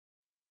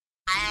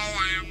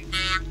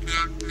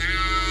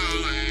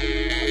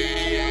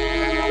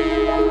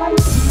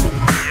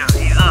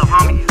Ease up,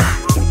 homie.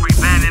 Free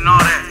band and all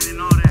that.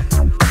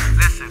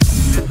 Listen.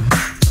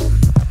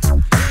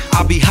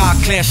 I be high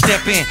class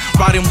steppin',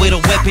 riding with a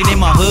weapon in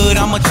my hood.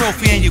 I'm a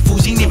trophy and you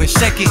fools ain't even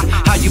second.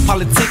 How you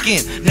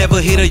politicking? Never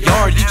hit a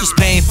yard. You just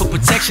paying for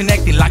protection,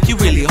 acting like you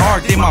really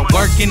hard. Did my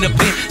work in the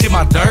pen, did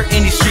my dirt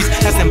in these streets.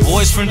 As them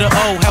boys from the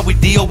O, how we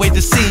DOA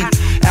the scene.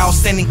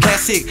 Outstanding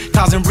classic,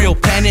 causing real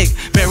panic.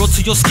 Barrel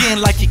to your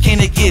skin like you can't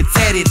get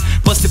tatted.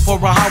 Busted for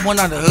a hot one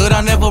on the hood,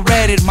 I never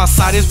read it. My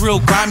side is real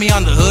grimy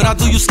on the hood, I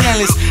do you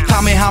scandalous.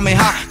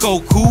 Kamehameha,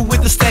 go cool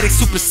with the static.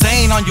 Super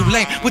sane on you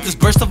lame with this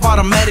burst of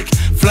automatic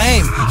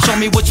flame. Show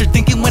me what you're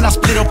thinking when I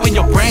split up in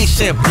your brain.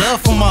 Shed blood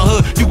from my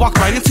hood, you walk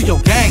right into your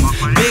gang.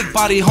 Big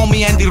body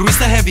homie Andy Ruiz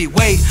the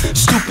heavyweight.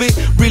 Stupid,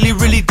 really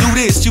do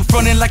this. You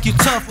frontin' like you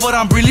tough, but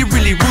I'm really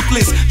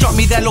ruthless. Drop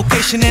me that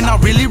location and I'll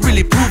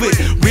really prove it.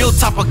 Real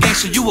type of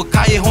gangster, you a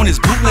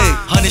callejones bootleg.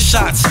 100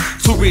 shots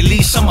to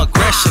release some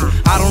aggression.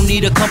 I don't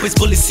need a compass,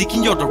 bullet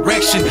seeking your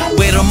direction.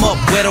 Wet 'em up,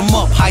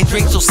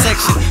 hydrate your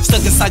section.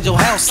 Stuck inside your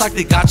house like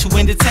they got you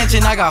in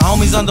detention. I got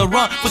homies on the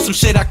run for some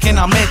shit I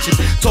cannot mention.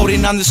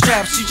 Toting on the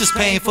straps, you just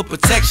paying for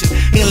protection.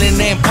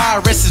 Inland Empire,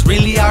 rest is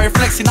really our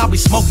reflection. I'll be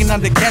smoking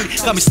on the Cali,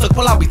 got me stuck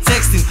while I'll be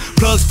texting.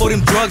 Plugs for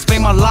them drugs, pay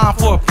my line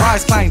for a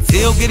price.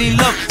 Clientele getting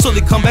love, so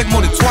they come back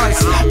more than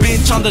twice.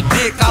 Bitch on the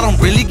dick, I don't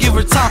really give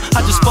her time.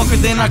 I just fuck her,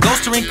 then I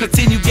ghost her and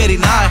continue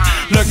getting high.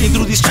 Lurking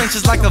through these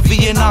trenches like a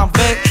Vietnam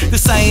vet.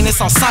 This saying it's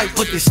on sight,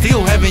 but they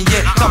still haven't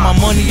yet. Got my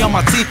money on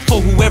my team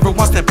for whoever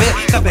wants that bet.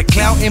 Got that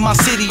clout in my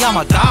city,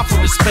 I'ma die for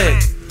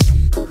respect.